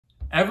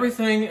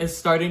Everything is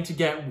starting to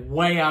get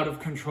way out of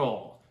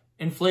control.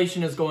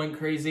 Inflation is going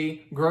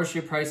crazy,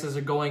 grocery prices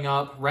are going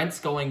up, rent's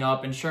going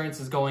up, insurance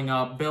is going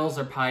up, bills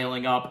are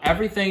piling up.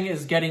 Everything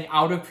is getting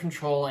out of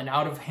control and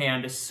out of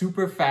hand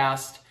super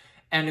fast,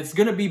 and it's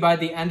gonna be by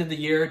the end of the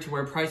year to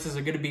where prices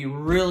are gonna be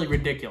really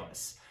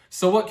ridiculous.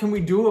 So what can we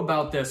do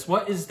about this?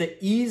 What is the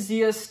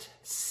easiest,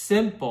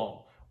 simple,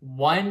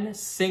 one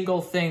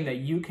single thing that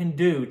you can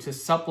do to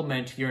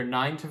supplement your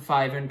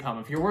 9-to-5 income?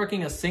 If you're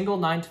working a single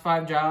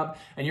 9-to-5 job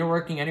and you're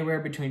working anywhere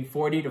between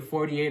 40 to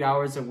 48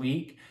 hours a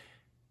week,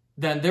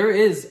 then there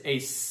is a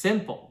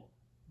simple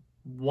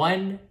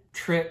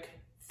one-trick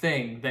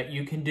thing that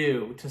you can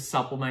do to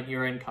supplement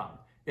your income.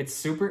 It's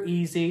super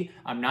easy.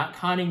 I'm not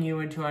conning you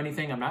into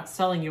anything. I'm not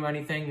selling you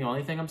anything. The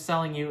only thing I'm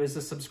selling you is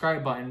the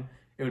subscribe button.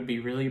 It would be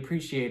really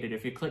appreciated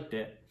if you clicked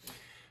it.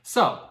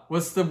 So,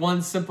 what's the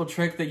one simple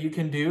trick that you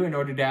can do in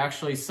order to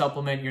actually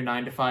supplement your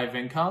 9-to-5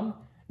 income?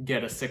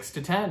 Get a 6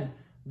 to 10.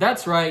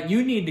 That's right,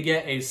 you need to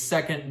get a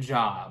second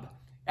job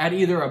at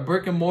either a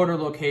brick and mortar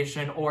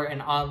location or an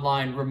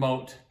online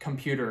remote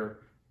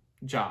computer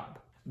job.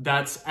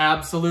 That's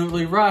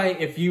absolutely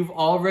right. If you've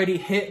already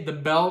hit the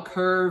bell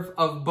curve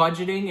of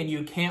budgeting and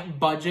you can't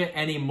budget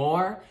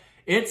anymore,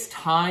 it's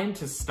time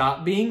to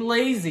stop being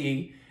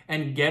lazy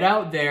and get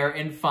out there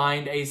and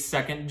find a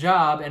second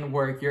job and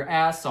work your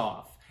ass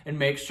off. And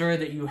make sure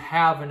that you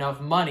have enough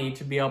money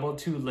to be able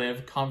to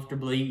live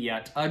comfortably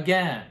yet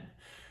again.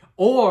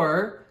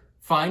 Or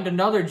find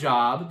another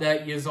job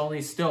that is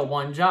only still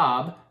one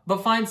job,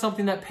 but find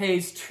something that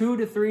pays $2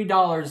 to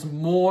 $3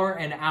 more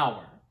an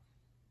hour.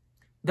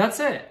 That's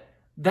it.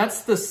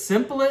 That's the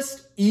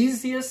simplest,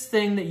 easiest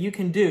thing that you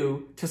can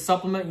do to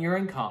supplement your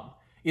income.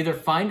 Either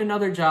find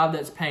another job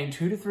that's paying $2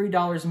 to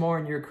 $3 more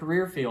in your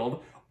career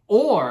field,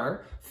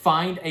 or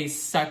find a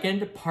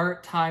second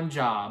part-time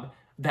job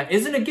that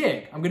isn't a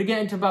gig. I'm gonna get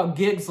into about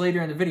gigs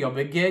later in the video,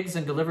 but gigs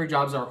and delivery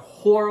jobs are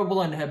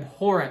horrible and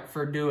abhorrent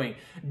for doing.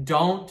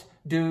 Don't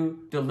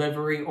do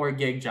delivery or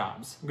gig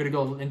jobs. I'm gonna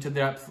go into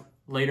depth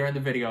later in the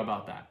video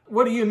about that.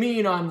 What do you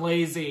mean I'm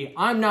lazy?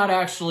 I'm not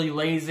actually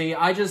lazy.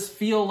 I just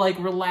feel like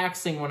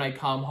relaxing when I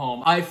come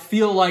home. I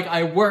feel like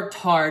I worked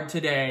hard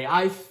today.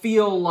 I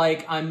feel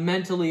like I'm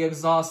mentally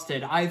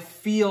exhausted. I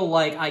feel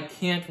like I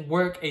can't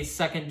work a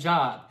second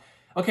job.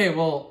 Okay,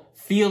 well,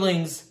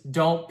 feelings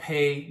don't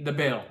pay the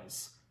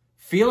bills.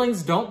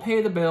 Feelings don't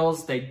pay the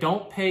bills, they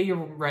don't pay your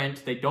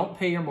rent, they don't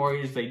pay your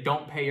mortgage, they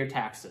don't pay your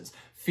taxes.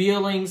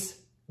 Feelings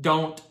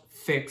don't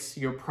fix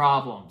your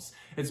problems.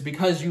 It's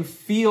because you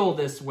feel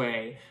this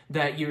way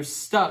that you're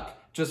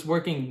stuck just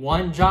working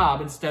one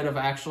job instead of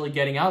actually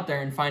getting out there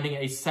and finding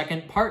a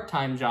second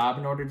part-time job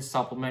in order to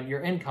supplement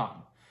your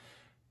income.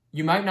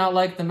 You might not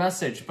like the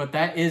message, but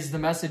that is the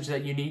message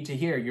that you need to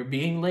hear. You're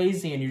being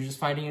lazy and you're just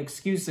finding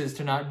excuses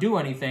to not do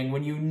anything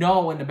when you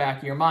know in the back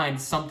of your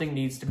mind something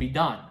needs to be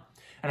done.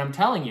 And I'm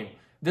telling you,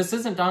 this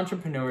isn't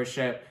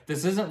entrepreneurship.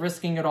 This isn't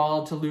risking it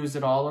all to lose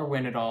it all or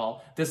win it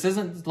all. This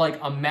isn't like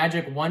a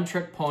magic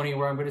one-trick pony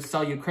where I'm going to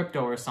sell you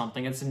crypto or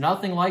something. It's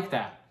nothing like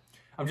that.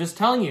 I'm just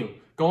telling you,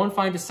 go and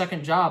find a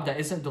second job that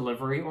isn't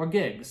delivery or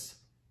gigs.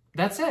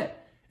 That's it.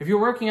 If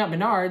you're working at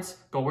Menards,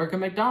 go work at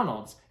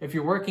McDonald's. If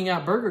you're working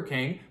at Burger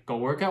King, go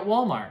work at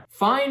Walmart.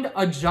 Find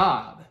a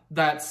job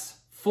that's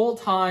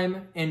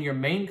full-time in your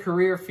main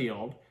career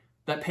field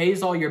that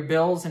pays all your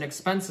bills and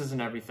expenses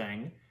and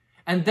everything.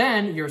 And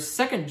then your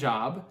second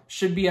job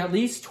should be at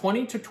least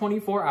 20 to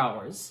 24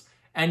 hours.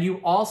 And you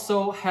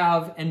also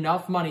have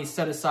enough money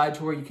set aside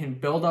to where you can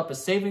build up a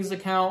savings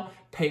account,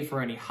 pay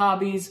for any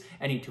hobbies,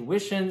 any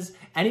tuitions,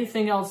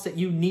 anything else that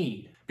you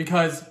need.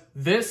 Because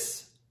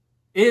this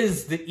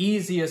is the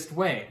easiest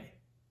way.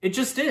 It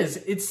just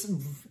is.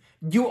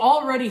 You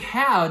already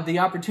had the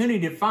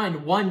opportunity to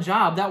find one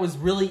job that was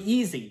really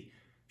easy.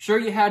 Sure,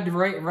 you had to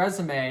write a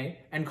resume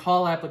and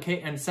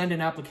send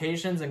in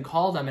applications and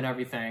call them and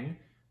everything.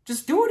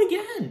 Just do it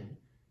again.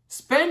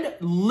 Spend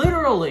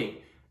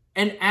literally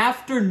an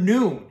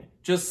afternoon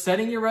just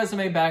setting your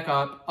resume back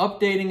up,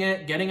 updating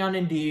it, getting on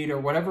Indeed or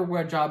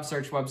whatever job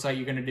search website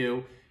you're going to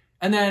do.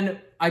 And then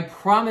I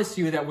promise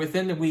you that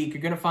within the week,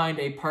 you're going to find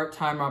a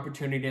part-time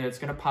opportunity that's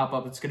going to pop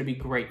up. It's going to be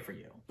great for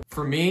you.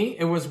 For me,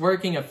 it was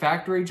working a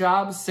factory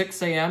job,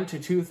 6 a.m. to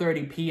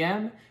 2:30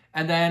 p.m.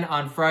 And then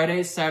on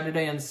Fridays,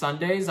 Saturday, and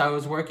Sundays, I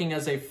was working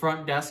as a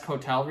front desk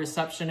hotel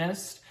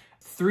receptionist,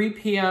 3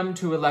 p.m.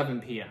 to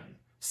 11 p.m.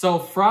 So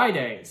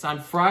on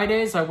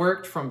Fridays, I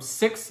worked from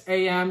 6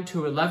 a.m.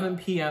 to 11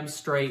 p.m.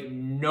 straight,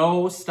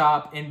 no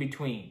stop in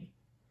between.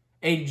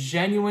 A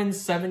genuine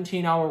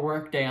 17-hour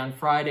workday on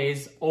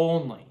Fridays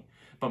only.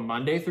 But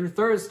Monday through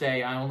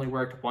Thursday, I only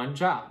worked one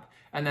job.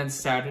 And then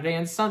Saturday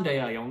and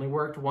Sunday, I only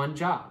worked one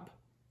job.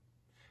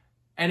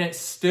 And it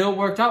still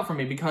worked out for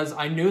me because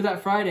I knew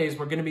that Fridays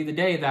were going to be the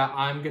day that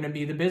I'm going to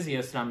be the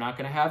busiest and I'm not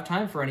going to have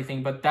time for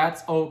anything. But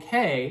that's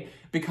okay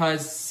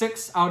because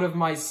 6 out of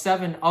my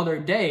 7 other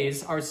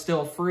days are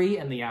still free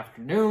in the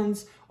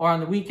afternoons, or on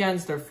the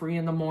weekends, they're free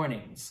in the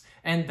mornings.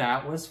 And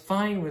that was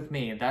fine with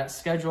me. That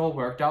schedule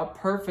worked out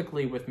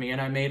perfectly with me,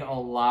 and I made a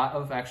lot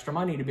of extra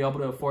money to be able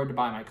to afford to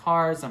buy my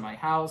cars and my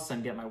house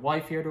and get my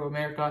wife here to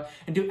America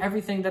and do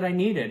everything that I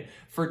needed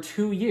for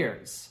 2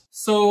 years.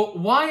 So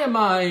why am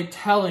I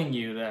telling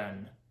you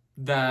then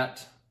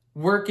that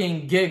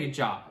working gig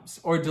jobs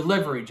or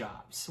delivery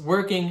jobs,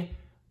 working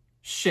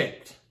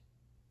Shipt,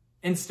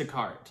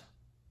 Instacart,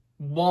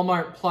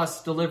 Walmart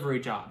Plus delivery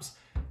jobs,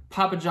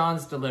 Papa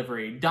John's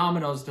delivery,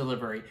 Domino's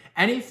delivery,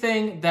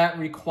 anything that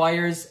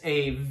requires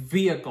a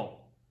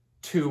vehicle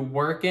to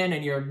work in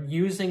and you're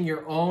using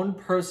your own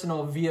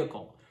personal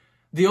vehicle.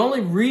 The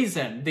only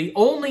reason, the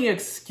only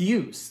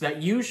excuse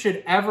that you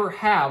should ever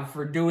have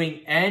for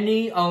doing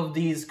any of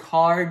these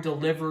car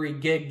delivery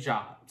gig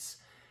jobs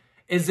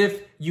is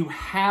if you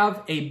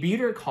have a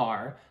beater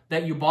car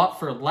that you bought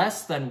for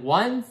less than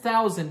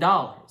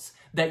 $1,000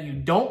 that you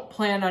don't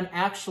plan on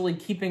actually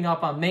keeping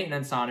up on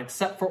maintenance on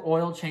except for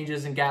oil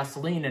changes and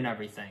gasoline and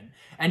everything.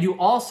 And you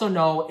also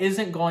know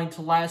isn't going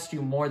to last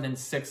you more than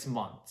 6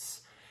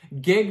 months.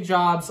 Gig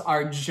jobs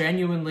are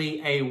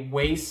genuinely a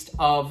waste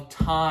of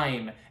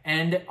time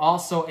and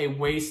also a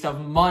waste of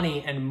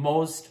money in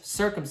most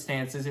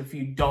circumstances if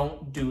you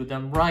don't do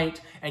them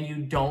right and you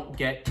don't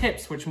get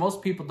tips, which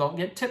most people don't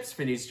get tips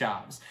for these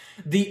jobs.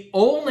 The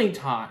only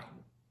time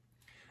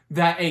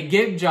that a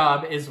gig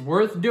job is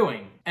worth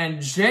doing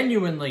and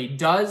genuinely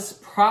does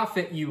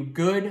profit you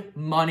good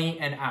money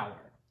an hour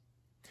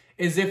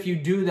is if you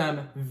do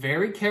them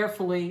very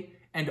carefully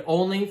and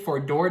only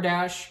for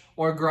DoorDash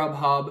or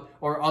Grubhub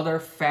or other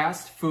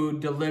fast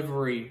food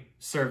delivery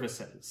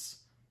services.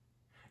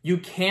 You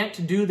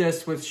can't do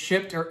this with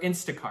Shipt or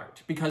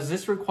Instacart because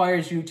this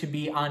requires you to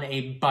be on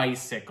a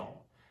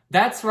bicycle.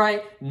 That's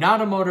right,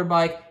 not a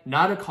motorbike,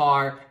 not a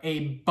car,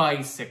 a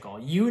bicycle.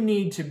 You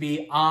need to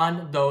be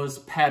on those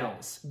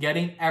pedals,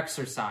 getting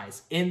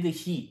exercise in the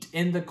heat,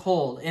 in the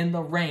cold, in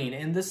the rain,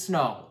 in the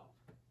snow.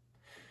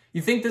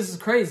 You think this is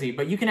crazy,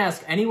 but you can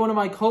ask any one of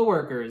my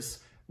coworkers.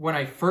 When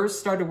I first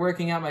started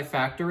working at my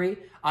factory,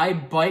 I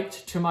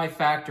biked to my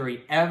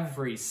factory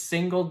every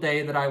single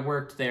day that I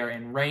worked there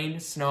in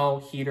rain, snow,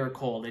 heat, or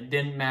cold. It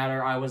didn't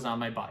matter, I was on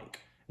my bike.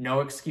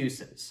 No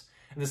excuses.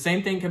 The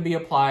same thing can be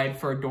applied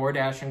for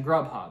DoorDash and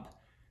Grubhub.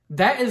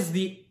 That is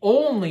the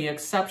only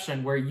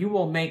exception where you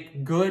will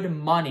make good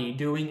money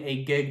doing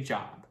a gig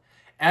job.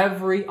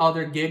 Every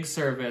other gig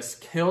service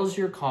kills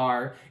your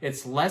car.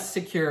 It's less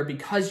secure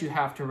because you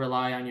have to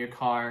rely on your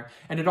car,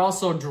 and it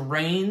also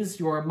drains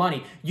your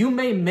money. You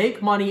may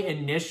make money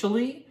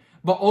initially,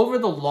 but over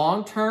the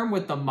long term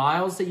with the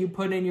miles that you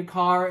put in your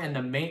car and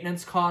the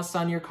maintenance costs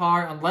on your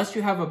car, unless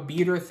you have a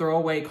beater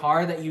throwaway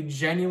car that you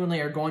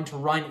genuinely are going to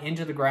run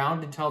into the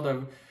ground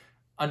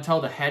until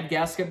the head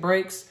gasket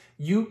breaks,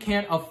 you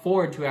can't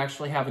afford to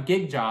actually have a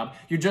gig job.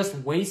 You're just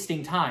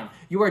wasting time.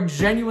 You are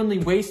genuinely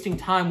wasting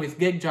time with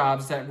gig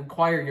jobs that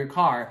require your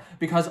car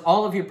because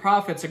all of your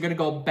profits are going to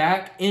go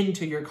back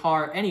into your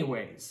car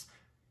anyways.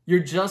 You're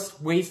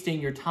just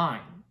wasting your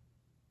time.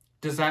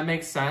 Does that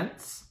make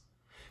sense?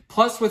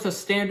 Plus, with a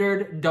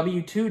standard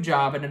W-2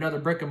 job at another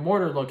brick and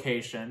mortar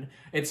location,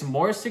 it's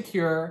more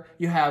secure,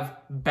 you have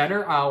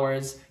better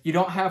hours, you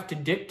don't have to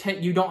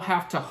dictate, you don't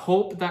have to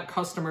hope that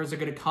customers are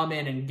going to come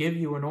in and give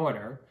you an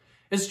order.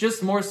 It's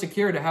just more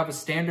secure to have a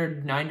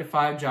standard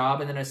 9-to-5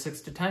 job and then a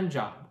 6-to-10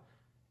 job.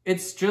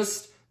 It's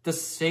just the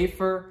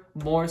safer,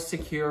 more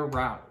secure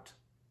route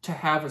to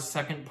have a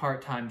second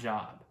part-time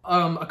job.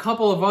 A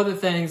couple of other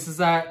things is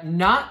that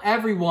not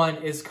everyone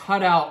is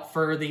cut out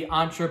for the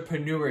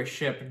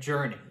entrepreneurship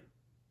journey.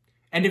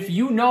 And if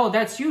you know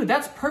that's you,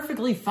 that's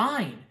perfectly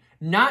fine.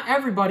 Not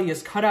everybody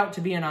is cut out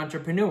to be an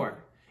entrepreneur.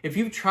 If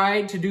you've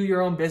tried to do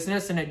your own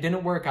business and it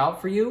didn't work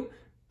out for you,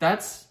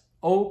 that's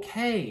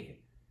okay.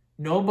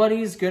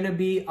 Nobody's going to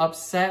be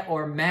upset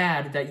or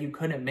mad that you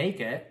couldn't make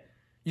it.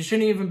 You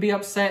shouldn't even be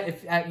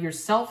upset at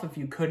yourself if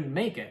you couldn't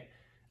make it.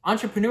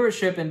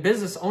 Entrepreneurship and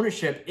business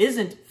ownership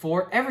isn't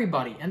for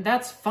everybody, and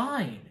that's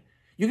fine.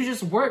 You can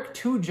just work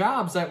 2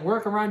 jobs that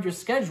work around your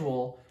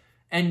schedule,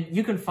 and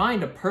you can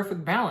find a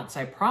perfect balance,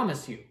 I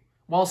promise you,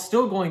 while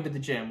still going to the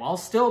gym, while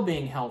still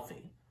being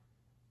healthy.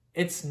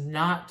 It's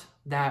not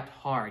that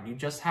hard. You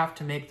just have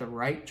to make the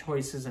right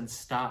choices and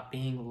stop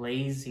being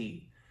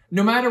lazy.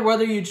 No matter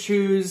whether you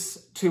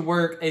choose to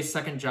work a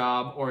second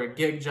job or a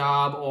gig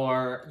job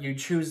or you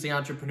choose the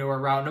entrepreneur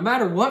route, no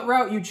matter what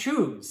route you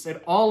choose,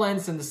 it all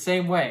ends in the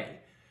same way.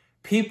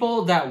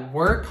 People that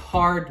work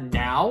hard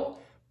now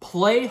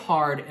play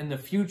hard in the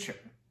future.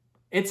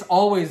 It's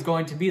always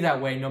going to be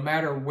that way no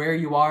matter where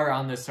you are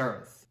on this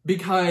earth.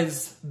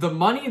 Because the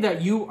money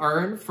that you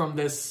earn from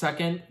this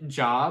second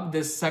job,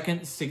 this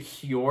second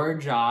secure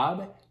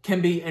job,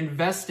 can be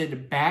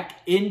invested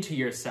back into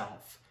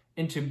yourself,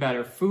 into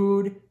better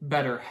food,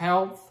 better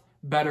health,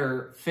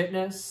 better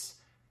fitness.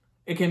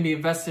 It can be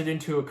invested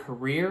into a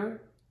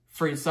career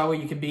for so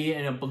you can be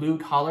in a blue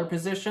collar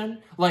position.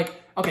 Like,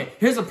 okay,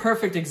 here's a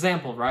perfect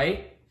example,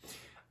 right?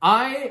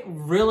 I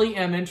really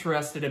am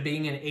interested in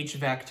being an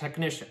HVAC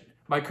technician.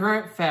 My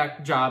current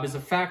job is a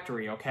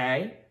factory,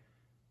 okay?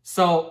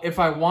 So if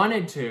I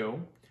wanted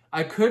to,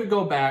 I could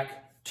go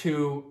back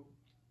to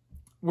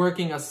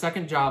working a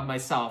second job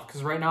myself,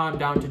 because right now I'm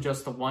down to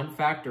just the one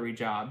factory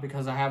job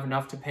because I have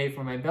enough to pay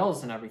for my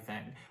bills and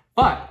everything.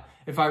 But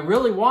if I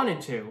really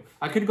wanted to,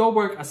 I could go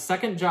work a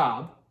second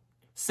job,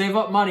 save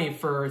up money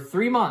for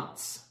 3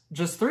 months,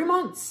 just 3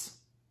 months.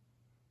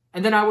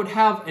 And then I would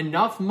have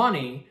enough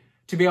money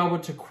to be able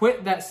to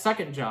quit that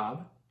second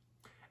job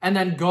and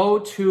then go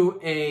to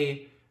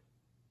a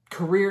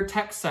career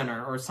tech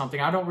center or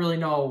something. I don't really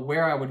know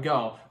where I would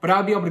go, but I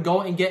would be able to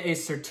go and get a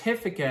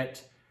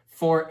certificate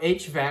for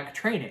HVAC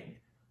training.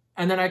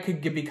 And then I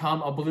could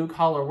become a blue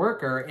collar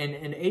worker in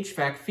an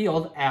HVAC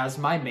field as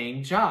my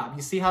main job.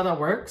 You see how that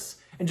works?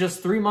 In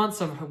just 3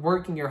 months of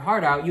working your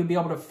heart out, you'll be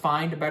able to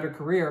find a better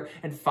career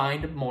and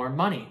find more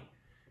money.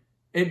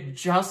 It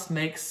just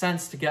makes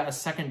sense to get a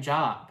second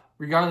job,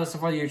 regardless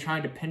of whether you're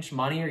trying to pinch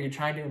money or you're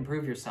trying to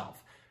improve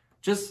yourself.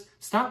 Just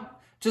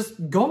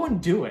go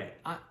and do it.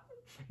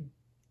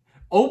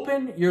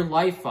 Open your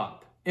life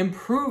up.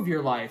 Improve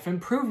your life.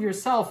 Improve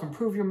yourself.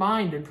 Improve your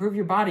mind. Improve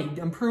your body.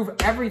 Improve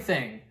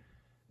everything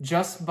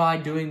just by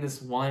doing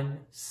this one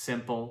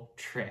simple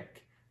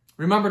trick.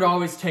 Remember to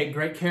always take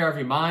great care of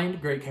your mind,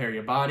 great care of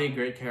your body,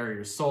 great care of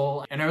your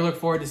soul. And I look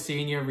forward to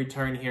seeing you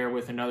return here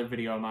with another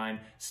video of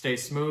mine. Stay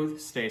smooth,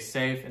 stay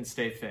safe, and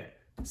stay fit.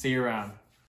 See you around.